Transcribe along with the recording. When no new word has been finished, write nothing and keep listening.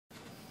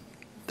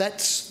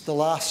that's the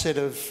last set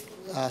of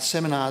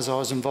seminars I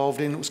was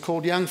involved in. It was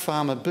called Young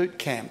Farmer Boot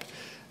Camp,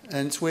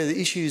 and it's where the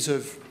issues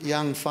of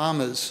young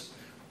farmers,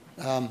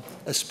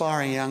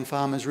 aspiring young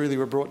farmers, really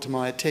were brought to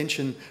my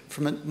attention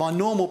from my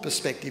normal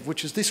perspective,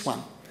 which is this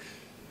one.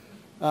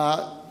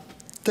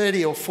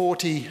 30 or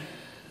 40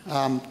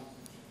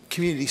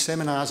 community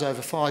seminars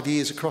over 5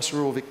 years across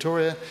rural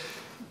Victoria,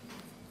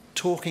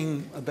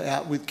 talking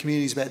with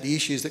communities about the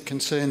issues that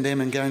concern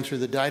them and going through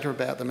the data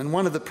about them. And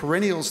one of the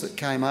perennials that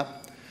came up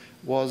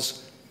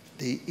was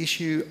the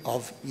issue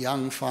of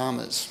young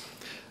farmers.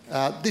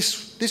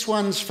 This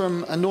one's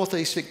from a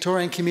northeast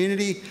Victorian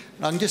community.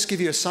 I can just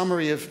give you a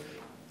summary of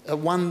a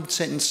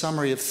one-sentence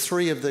summary of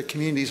 3 of the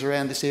communities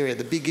around this area,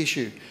 the big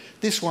issue.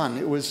 This one,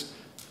 it was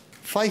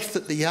faith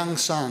that the young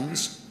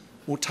sons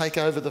will take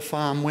over the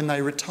farm when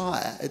they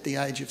retire at the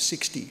age of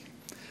 60,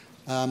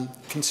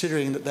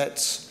 considering that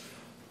that's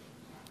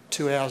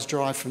 2 hours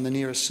drive from the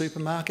nearest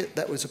supermarket.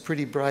 That was a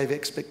pretty brave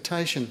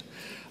expectation.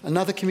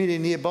 Another community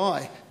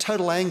nearby,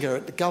 total anger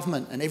at the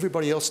government and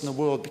everybody else in the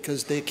world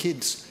because their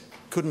kids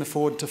couldn't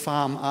afford to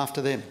farm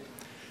after them.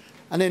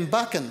 And then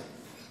Buchan,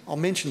 I'll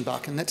mention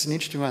Buchan, that's an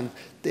interesting one.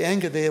 The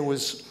anger there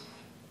was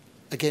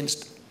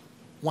against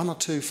 1 or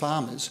 2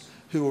 farmers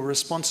who were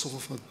responsible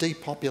for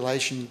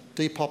depopulating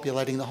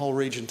the whole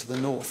region to the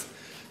north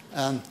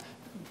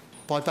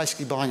by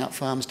basically buying up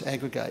farms to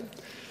aggregate.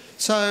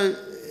 So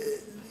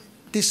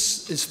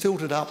this is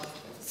filtered up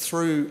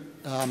through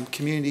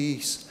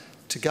communities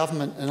to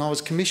government, and I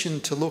was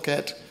commissioned to look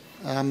at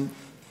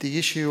the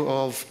issue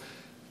of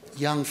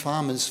young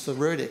farmers for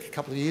RERDC a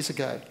couple of years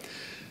ago.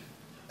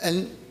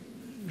 And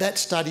that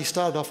study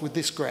started off with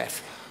this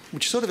graph,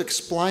 which sort of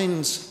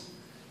explains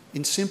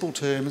in simple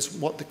terms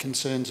what the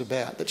concern's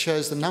about. That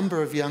shows the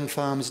number of young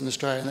farmers in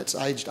Australia that's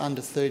aged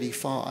under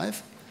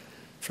 35.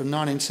 From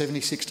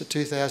 1976 to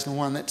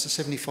 2001, that's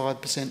a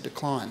 75%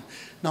 decline.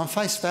 Now, on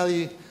face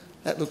value,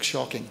 that looks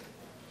shocking.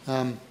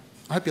 I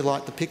hope you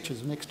like the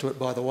pictures next to it,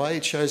 by the way.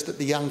 It shows that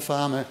the young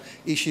farmer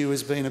issue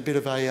has been a bit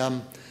of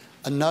a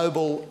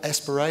noble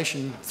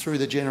aspiration through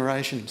the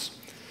generations.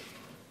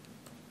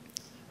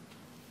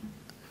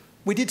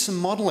 We did some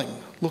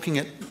modelling looking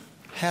at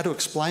how to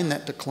explain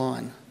that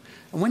decline.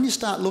 And when you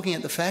start looking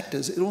at the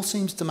factors, it all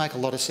seems to make a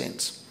lot of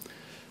sense.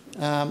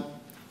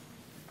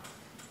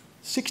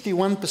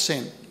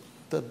 61%,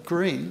 the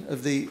green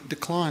of the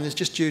decline, is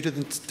just due to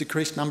the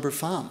decreased number of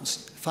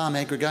farms, farm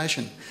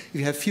aggregation. If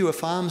you have fewer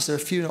farms, there are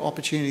fewer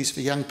opportunities for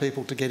young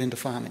people to get into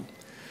farming.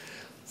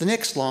 The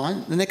next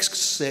line, the next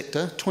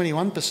sector,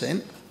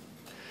 21%,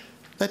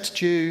 that's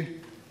due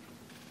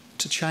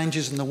to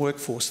changes in the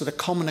workforce that are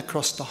common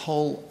across the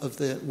whole of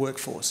the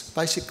workforce.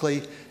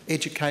 Basically,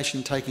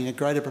 education taking a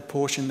greater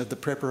proportion of the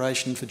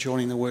preparation for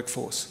joining the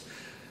workforce,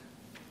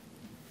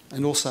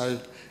 and also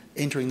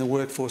entering the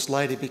workforce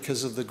later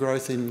because of the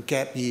growth in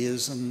gap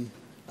years and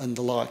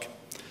the like.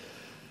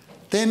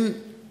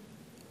 Then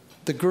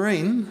the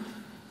green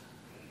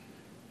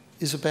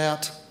is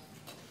about,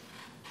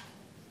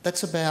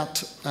 that's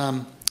about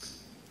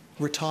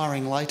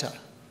retiring later.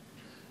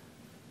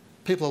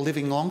 People are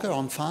living longer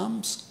on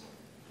farms.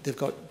 They've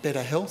got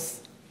better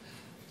health.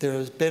 There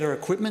is better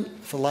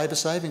equipment for labour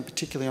saving,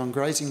 particularly on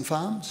grazing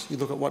farms. You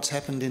look at what's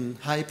happened in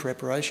hay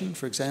preparation,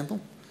 for example,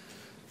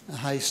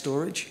 hay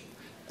storage.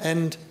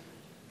 And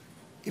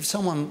if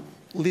someone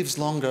lives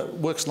longer,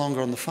 works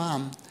longer on the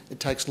farm, it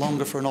takes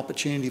longer for an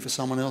opportunity for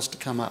someone else to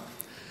come up.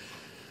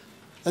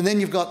 And then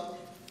you've got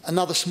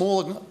another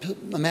small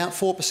amount,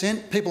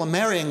 4%, people are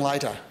marrying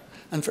later.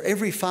 And for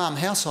every farm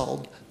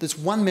household, there's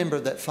one member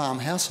of that farm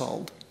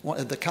household,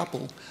 the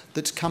couple,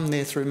 that's come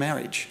there through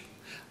marriage.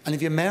 And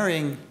if you're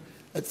marrying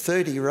at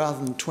 30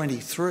 rather than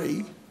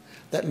 23,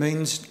 that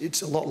means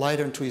it's a lot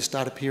later until you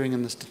start appearing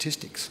in the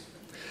statistics.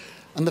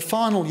 And the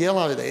final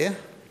yellow there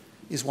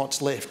is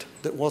what's left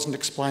that wasn't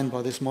explained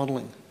by this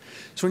modelling.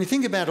 So when you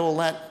think about all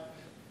that,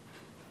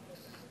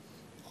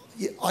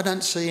 I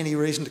don't see any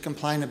reason to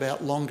complain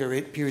about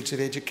longer periods of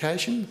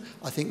education.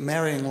 I think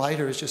marrying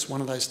later is just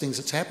one of those things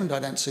that's happened. I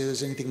don't see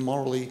there's anything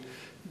morally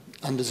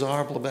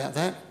undesirable about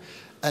that.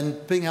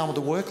 And being able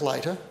to work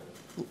later,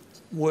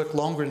 work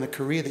longer in a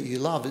career that you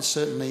love, is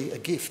certainly a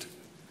gift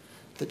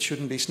that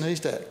shouldn't be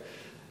sneezed at.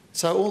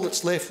 So all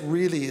that's left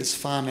really is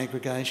farm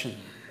aggregation.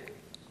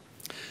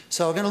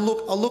 So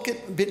I'll look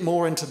at a bit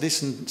more into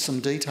this in some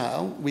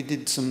detail. We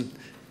did some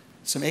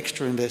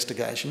extra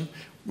investigation.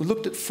 We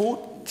looked at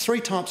 3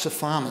 types of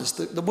farmers.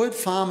 The word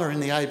farmer in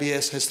the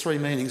ABS has 3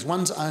 meanings.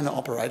 One's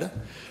owner-operator,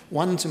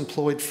 one's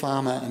employed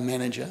farmer and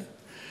manager,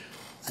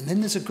 and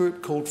then there's a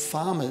group called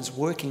farmers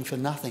working for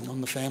nothing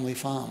on the family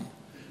farm.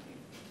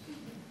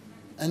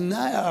 And they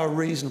are a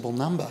reasonable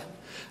number.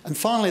 And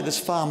finally, there's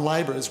farm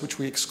labourers, which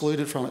we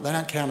excluded from it. They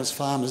don't count as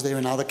farmers, they're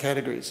in other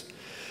categories.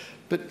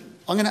 But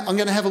I'm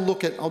going to have a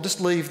look at, I'll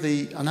just leave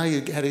I know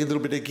you had a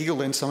little bit of giggle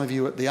then, some of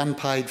you, at the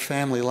unpaid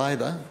family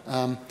labour.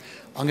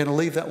 I'm going to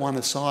leave that one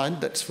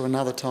aside, that's for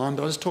another time,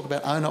 but I'll just talk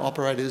about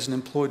owner-operators and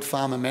employed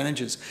farmer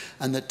managers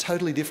and the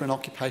totally different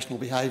occupational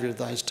behaviour of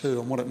those two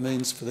and what it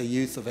means for the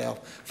youth of our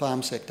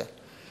farm sector.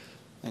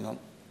 Hang on.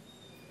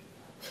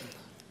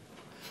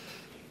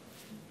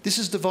 This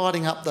is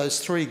dividing up those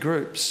three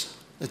groups.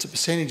 It's a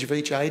percentage of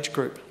each age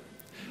group.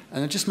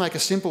 And I'll just make a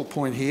simple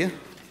point here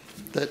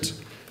that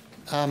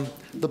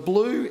the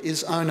blue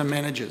is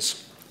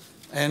owner-managers.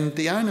 And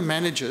the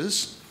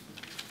owner-managers,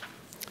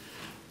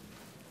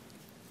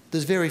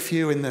 there's very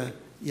few in the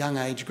young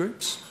age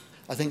groups.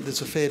 I think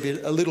there's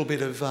a little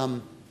bit of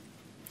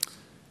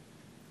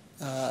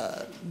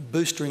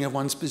boostering of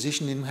one's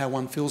position in how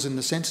one fills in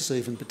the census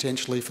even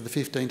potentially for the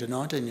 15 to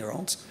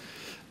 19-year-olds.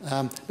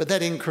 But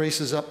that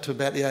increases up to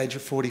about the age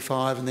of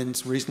 45 and then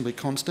it's reasonably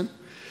constant.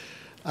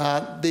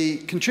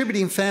 The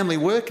contributing family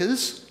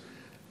workers,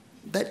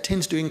 that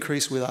tends to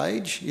increase with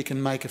age. You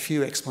can make a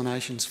few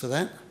explanations for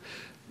that.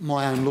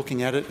 My own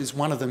looking at it is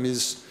one of them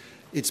is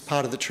it's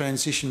part of the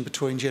transition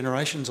between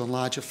generations on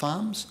larger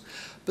farms.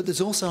 But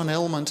there's also an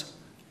element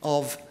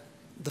of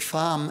the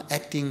farm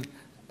acting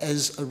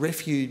as a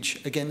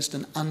refuge against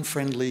an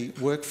unfriendly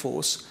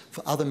workforce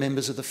for other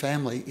members of the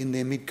family in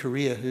their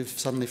mid-career who've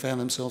suddenly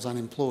found themselves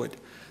unemployed.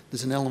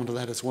 There's an element of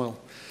that as well.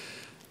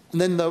 And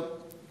then the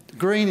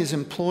green is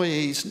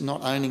employees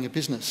not owning a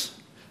business.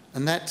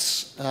 And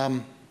that's,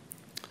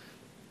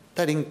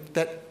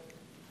 that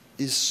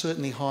is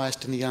certainly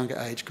highest in the younger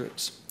age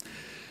groups.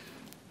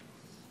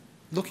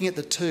 Looking at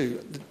the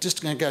two,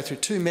 just going to go through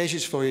two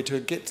measures for you to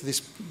get to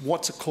this,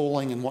 what's a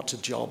calling and what's a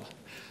job.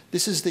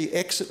 This is the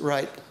exit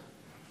rate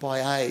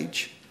by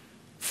age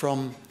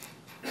from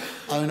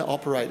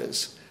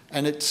owner-operators.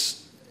 And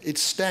it's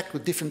stacked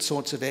with different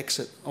sorts of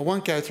exit. I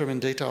won't go through them in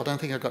detail, I don't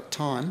think I've got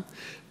time.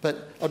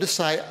 But I'll just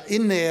say,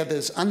 in there,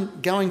 there's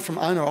going from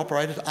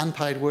owner-operator to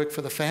unpaid work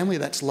for the family,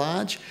 that's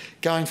large.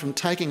 Going from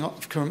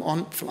from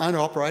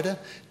owner-operator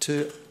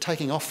to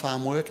taking off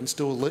farm work and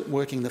still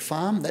working the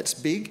farm, that's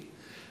big.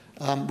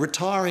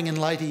 Retiring in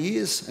later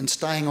years and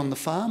staying on the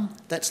farm,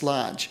 that's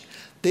large.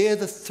 They're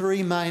the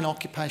three main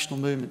occupational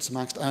movements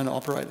amongst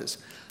owner-operators.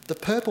 The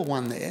purple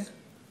one there,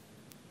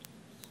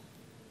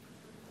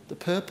 the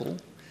purple,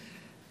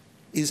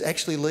 is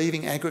actually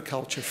leaving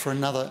agriculture for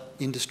another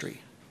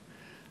industry.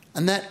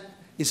 And that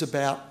is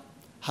about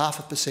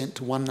 0.5%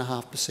 to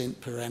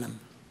 1.5% per annum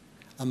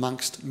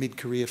amongst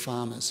mid-career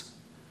farmers.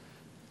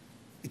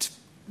 It's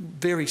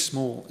very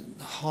small,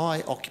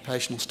 high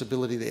occupational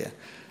stability there.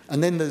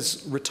 And then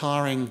there's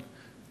retiring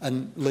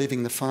and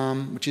leaving the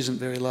farm, which isn't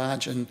very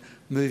large, and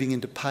moving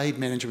into paid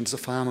management as a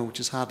farmer, which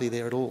is hardly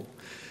there at all.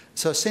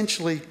 So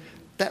essentially,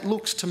 that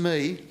looks to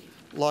me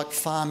like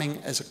farming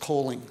as a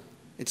calling.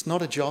 It's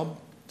not a job,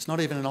 it's not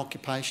even an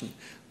occupation.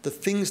 The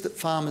things that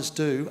farmers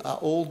do are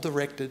all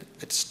directed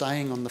at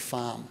staying on the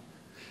farm.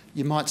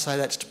 You might say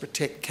that's to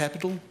protect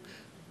capital,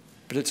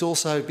 but it's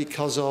also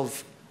because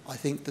of, I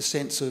think, the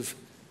sense of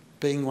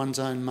being one's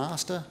own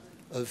master,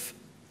 of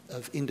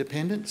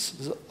independence.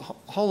 There's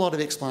a whole lot of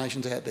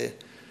explanations out there.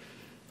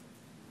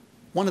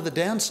 One of the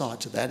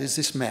downsides of that is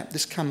this map.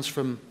 This comes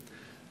from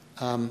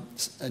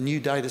a new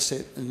data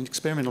set, an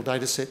experimental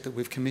data set that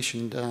we've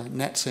commissioned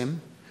NatSem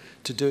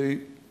to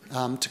do,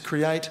 to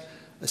create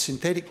a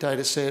synthetic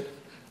data set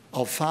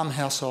of farm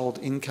household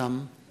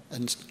income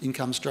and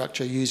income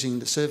structure using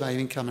the Survey of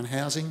Income and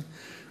Housing,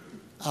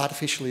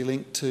 artificially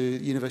linked to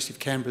the University of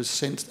Canberra's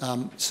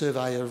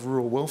Survey of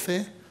Rural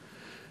Welfare,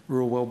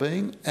 Rural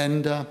Wellbeing,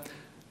 and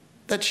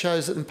that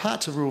shows that in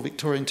parts of rural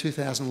Victoria in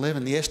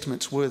 2011, the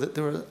estimates were that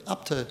there were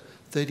up to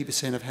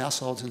 30% of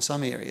households in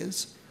some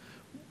areas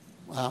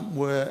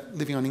were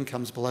living on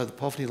incomes below the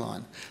poverty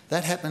line.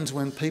 That happens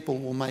when people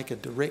will make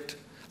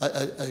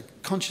a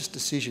conscious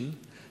decision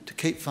to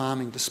keep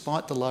farming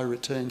despite the low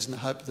returns in the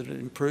hope that it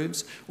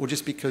improves, or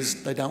just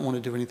because they don't want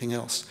to do anything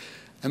else.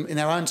 In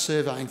our own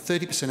surveying,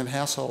 30% of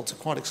households are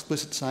quite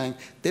explicit saying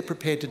they're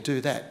prepared to do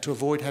that to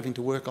avoid having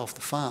to work off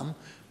the farm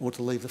or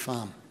to leave the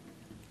farm.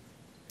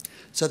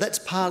 So that's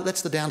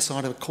the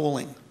downside of a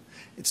calling.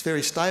 It's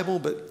very stable,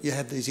 but you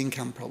have these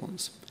income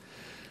problems.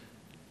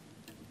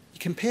 You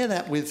compare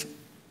that with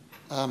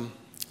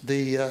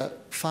the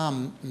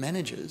farm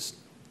managers,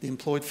 the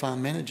employed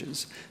farm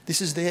managers.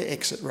 This is their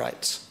exit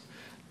rates.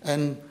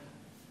 And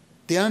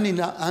the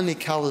only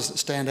colours that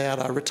stand out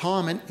are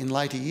retirement in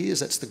later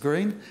years, that's the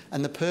green,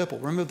 and the purple.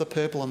 Remember the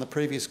purple on the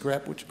previous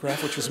graph which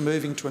was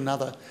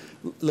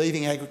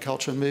leaving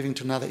agriculture and moving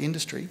to another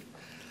industry?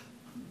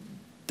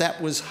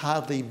 That was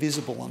hardly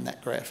visible on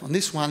that graph. On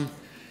this one,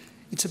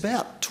 it's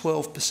about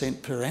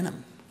 12% per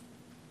annum.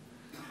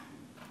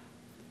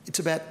 It's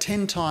about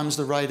 10 times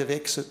the rate of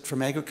exit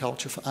from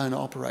agriculture for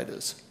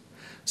owner-operators.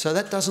 So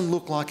that doesn't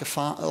look like a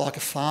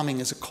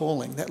farming as a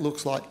calling. That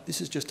looks like this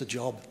is just a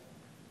job.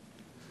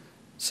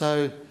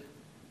 So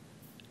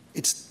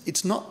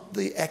it's not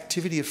the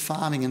activity of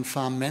farming and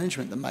farm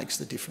management that makes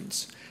the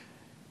difference.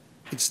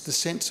 It's the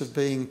sense of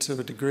being, to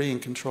a degree, in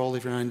control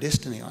of your own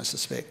destiny, I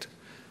suspect.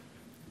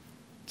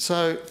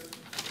 So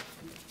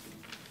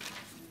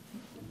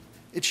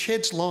it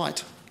sheds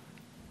light,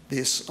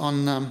 this,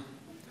 on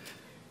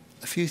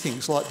a few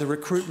things, like the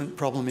recruitment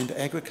problem into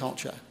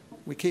agriculture.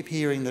 We keep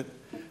hearing that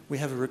we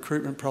have a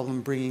recruitment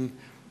problem bringing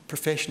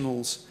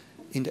professionals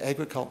into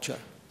agriculture.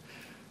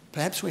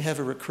 Perhaps we have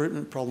a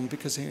recruitment problem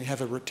because we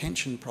have a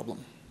retention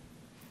problem.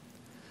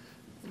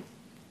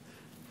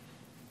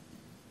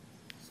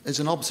 As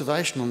an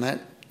observation on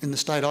that, in the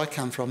state I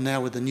come from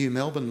now with the new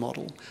Melbourne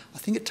model, I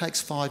think it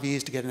takes 5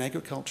 years to get an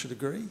agriculture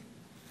degree.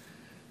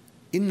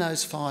 In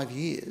those 5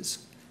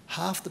 years,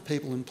 half the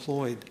people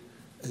employed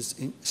as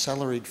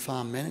salaried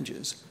farm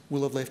managers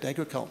will have left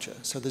agriculture.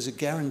 So there's a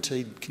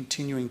guaranteed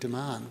continuing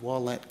demand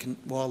while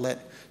that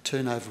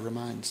turnover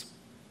remains.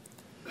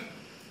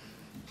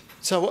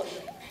 So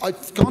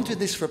I've gone to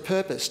this for a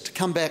purpose, to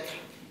come back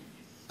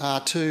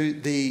to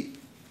the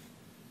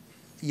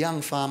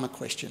young farmer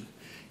question.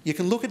 You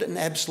can look at it in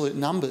absolute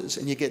numbers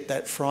and you get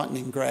that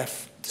frightening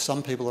graph to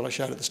some people that I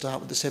showed at the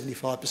start with the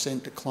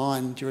 75%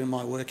 decline during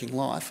my working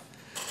life.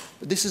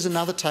 But this is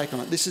another take on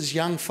it. This is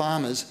young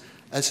farmers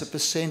as a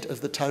percent of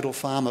the total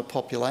farmer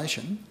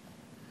population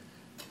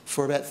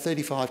for about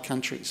 35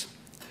 countries.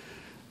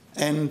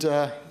 And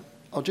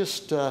I'll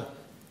just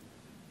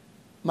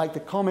make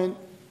the comment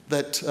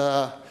that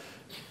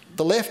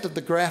the left of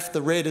the graph,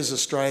 the red is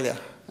Australia,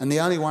 and the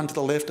only one to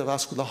the left of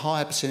us with a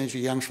higher percentage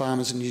of young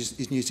farmers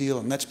is New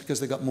Zealand. That's because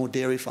they've got more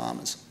dairy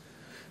farmers.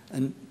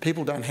 And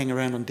people don't hang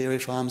around on dairy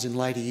farms in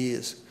later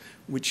years,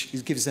 which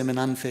gives them an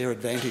unfair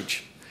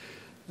advantage.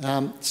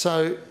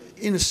 So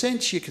in a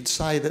sense, you could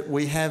say that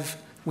we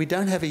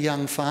don't have a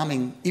young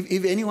farming.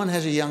 If anyone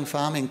has a young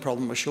farming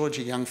problem, a shortage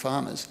of young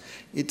farmers,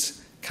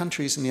 it's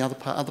countries in the other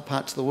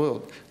parts of the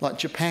world, like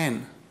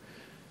Japan,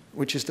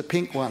 which is the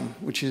pink one,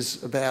 which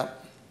is about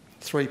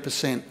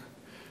 3%.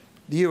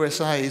 The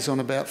USA is on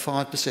about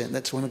 5%.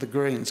 That's one of the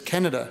greens.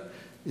 Canada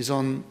is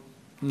on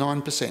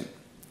 9%.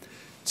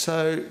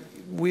 So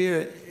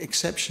we're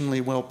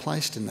exceptionally well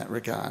placed in that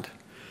regard.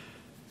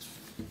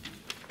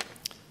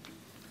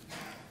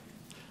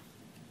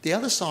 The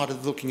other side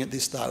of looking at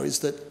this, though, is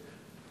that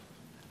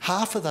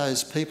half of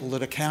those people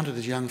that are counted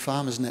as young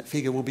farmers in that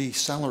figure will be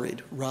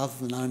salaried rather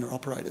than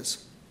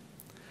owner-operators.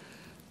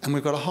 And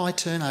we've got a high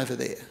turnover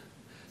there.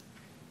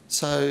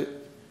 So,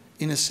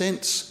 in a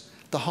sense,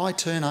 the high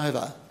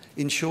turnover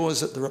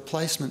ensures that the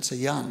replacements are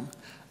young,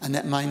 and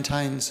that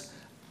maintains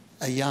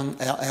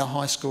our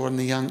high score on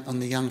the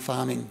young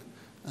farming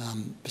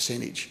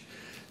percentage.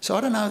 So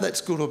I don't know if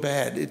that's good or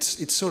bad.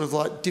 It's sort of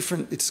like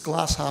different. It's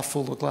glass half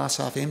full or glass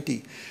half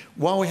empty.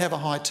 While we have a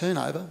high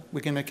turnover,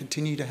 we're going to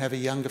continue to have a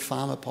younger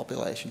farmer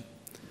population,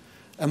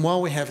 and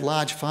while we have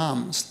large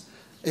farms,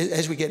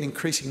 as we get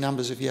increasing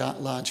numbers of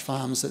large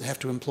farms that have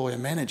to employ a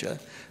manager,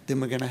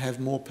 then we're going to have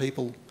more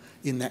people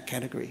in that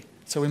category.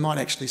 So we might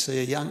actually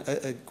see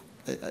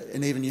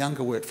an even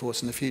younger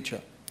workforce in the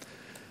future.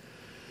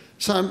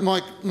 So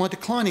my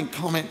declining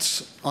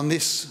comments on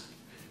this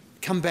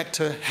come back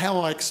to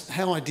how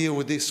I deal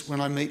with this when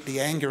I meet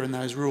the anger in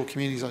those rural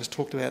communities I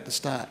talked about at the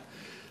start.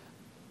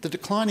 The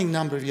declining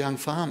number of young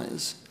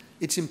farmers,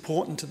 it's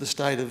important to the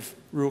state of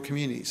rural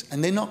communities,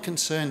 and they're not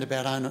concerned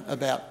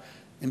about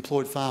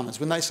employed farmers.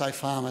 When they say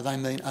farmer, they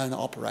mean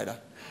owner-operator,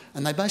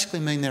 and they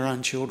basically mean their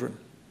own children.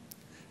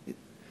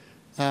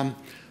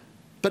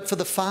 But for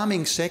the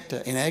farming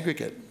sector in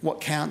aggregate,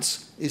 what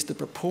counts is the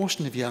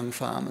proportion of young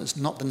farmers,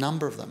 not the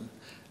number of them.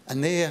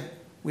 And there,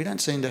 we don't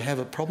seem to have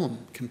a problem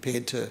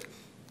compared to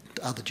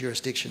other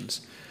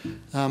jurisdictions.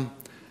 In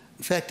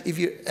fact,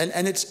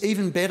 and it's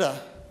even better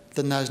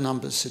than those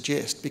numbers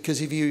suggest,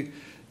 because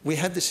we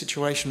have this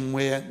situation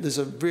where there's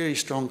a very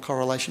strong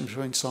correlation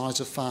between size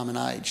of farm and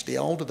age. The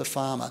older the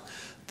farmer,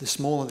 the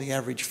smaller the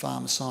average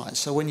farmer size.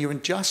 So when you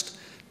adjust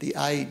the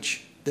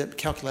age, the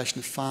calculation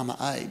of farmer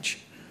age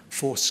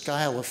for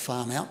scale of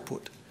farm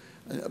output,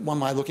 one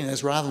way of looking at it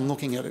is, rather than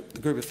looking at the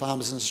group of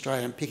farmers in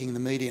Australia and picking the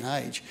median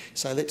age,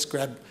 so let's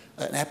grab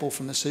an apple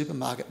from the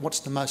supermarket.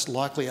 What's the most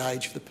likely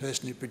age for the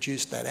person who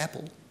produced that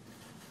apple?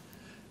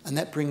 And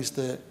that brings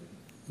the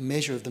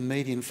measure of the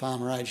median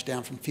farmer age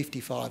down from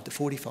 55 to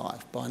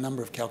 45 by a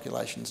number of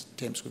calculations,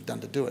 attempts we've done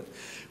to do it,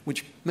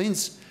 which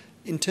means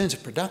in terms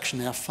of production,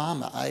 our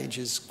farmer age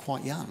is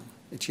quite young.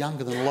 It's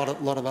younger than a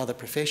lot of other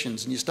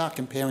professions, and you start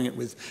comparing it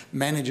with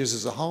managers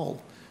as a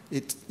whole,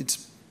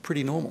 it's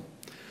pretty normal.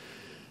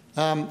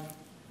 But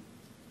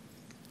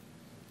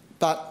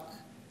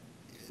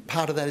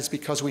part of that is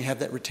because we have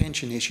that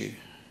retention issue.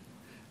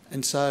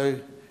 And so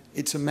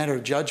it's a matter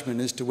of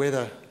judgment as to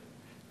whether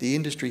the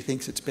industry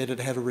thinks it's better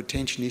to have a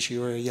retention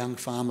issue or a young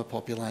farmer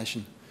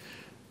population.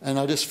 And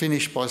I'll just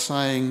finish by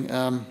saying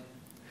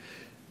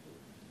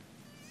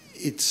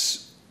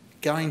it's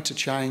going to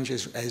change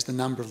as the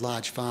number of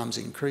large farms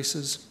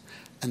increases,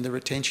 and the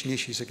retention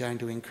issues are going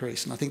to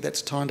increase. And I think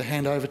that's time to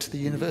hand over to the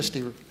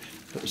university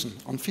person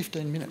on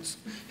 15 minutes.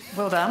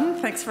 Well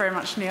done. Thanks very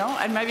much, Neil.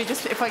 And maybe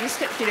just, if I just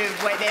get you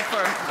to wait there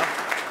for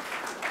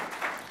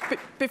But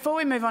before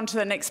we move on to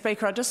the next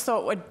speaker, I just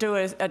thought we'd do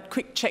a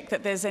quick check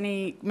that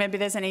maybe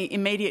there's any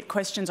immediate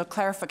questions or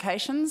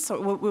clarifications.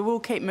 So we will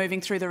keep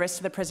moving through the rest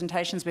of the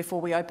presentations before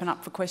we open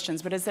up for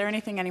questions. But is there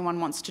anything anyone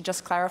wants to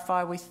just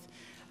clarify with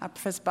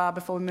Professor Barr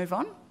before we move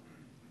on?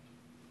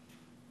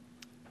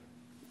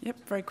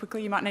 Yep, very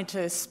quickly. You might need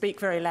to speak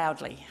very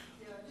loudly.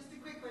 Yeah, just a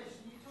quick question.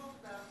 You talked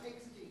about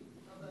exiting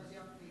of those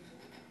young people.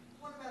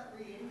 What about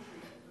re-entry?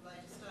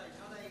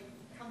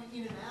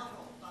 in and out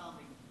of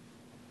farming.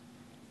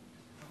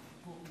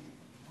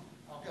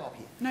 I'll go up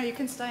here. No, you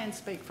can stay and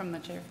speak from the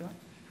chair if you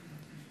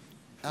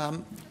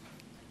like.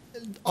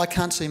 I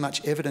can't see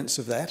much evidence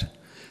of that.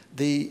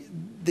 The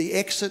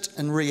exit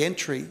and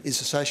re-entry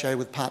is associated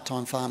with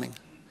part-time farming.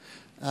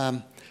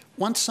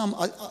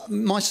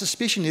 My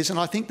suspicion is, and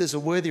I think there's a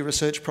worthy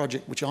research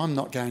project which I'm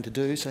not going to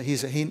do, so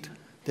here's a hint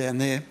down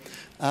there.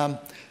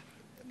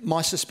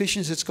 My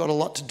suspicion is it's got a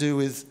lot to do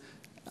with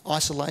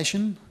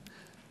isolation,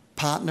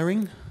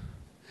 partnering,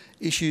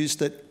 issues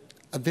that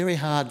are very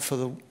hard for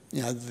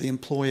the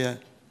employer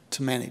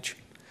to manage.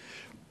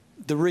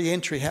 The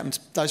re-entry happens,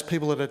 those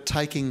people that are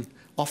taking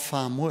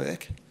off-farm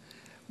work,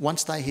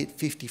 once they hit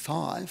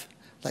 55,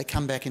 they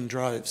come back in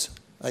droves.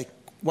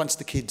 Once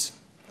the kids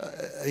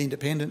are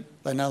independent,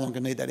 they no longer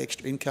need that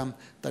extra income,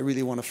 they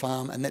really want to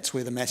farm, and that's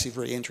where the massive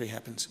re-entry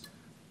happens.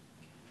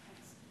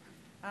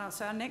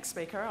 So our next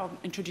speaker, I'll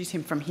introduce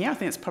him from here. I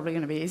think it's probably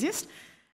going to be easiest.